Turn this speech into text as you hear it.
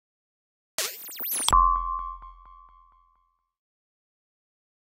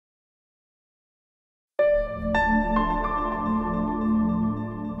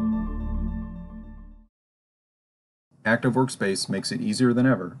Active Workspace makes it easier than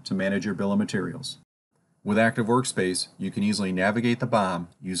ever to manage your bill of materials. With Active Workspace, you can easily navigate the BOM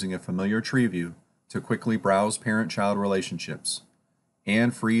using a familiar tree view to quickly browse parent-child relationships,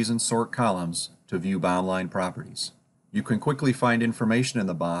 and freeze and sort columns to view BOM line properties. You can quickly find information in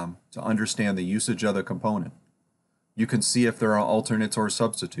the BOM to understand the usage of the component. You can see if there are alternates or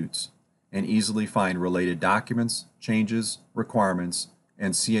substitutes, and easily find related documents, changes, requirements,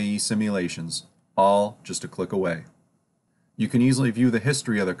 and CAE simulations, all just a click away. You can easily view the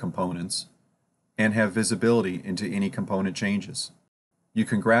history of the components and have visibility into any component changes. You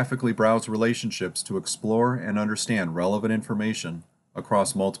can graphically browse relationships to explore and understand relevant information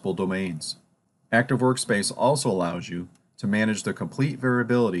across multiple domains. Active Workspace also allows you to manage the complete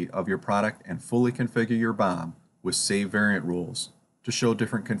variability of your product and fully configure your BOM with save variant rules to show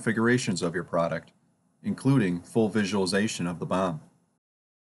different configurations of your product, including full visualization of the BOM.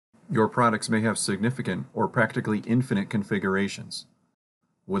 Your products may have significant or practically infinite configurations.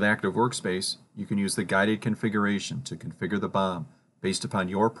 With Active Workspace, you can use the guided configuration to configure the BOM based upon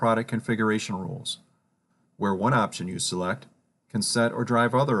your product configuration rules, where one option you select can set or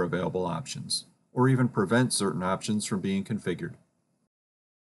drive other available options, or even prevent certain options from being configured.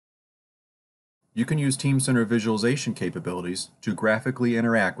 You can use Team Center visualization capabilities to graphically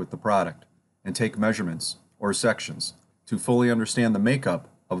interact with the product and take measurements or sections to fully understand the makeup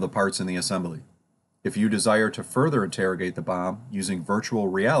of the parts in the assembly. If you desire to further interrogate the BOM using virtual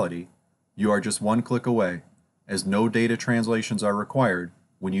reality, you are just one click away, as no data translations are required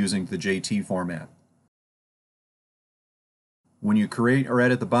when using the JT format. When you create or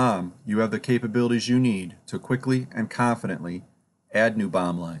edit the BOM, you have the capabilities you need to quickly and confidently add new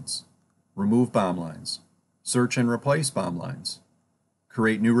BOM lines, remove BOM lines, search and replace BOM lines,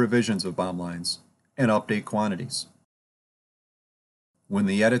 create new revisions of BOM lines, and update quantities. When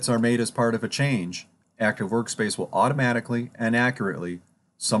the edits are made as part of a change, Active Workspace will automatically and accurately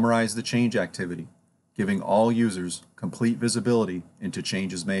summarize the change activity, giving all users complete visibility into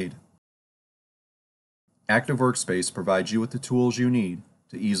changes made. Active Workspace provides you with the tools you need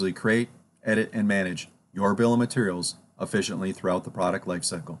to easily create, edit, and manage your bill of materials efficiently throughout the product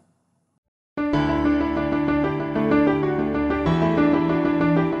lifecycle.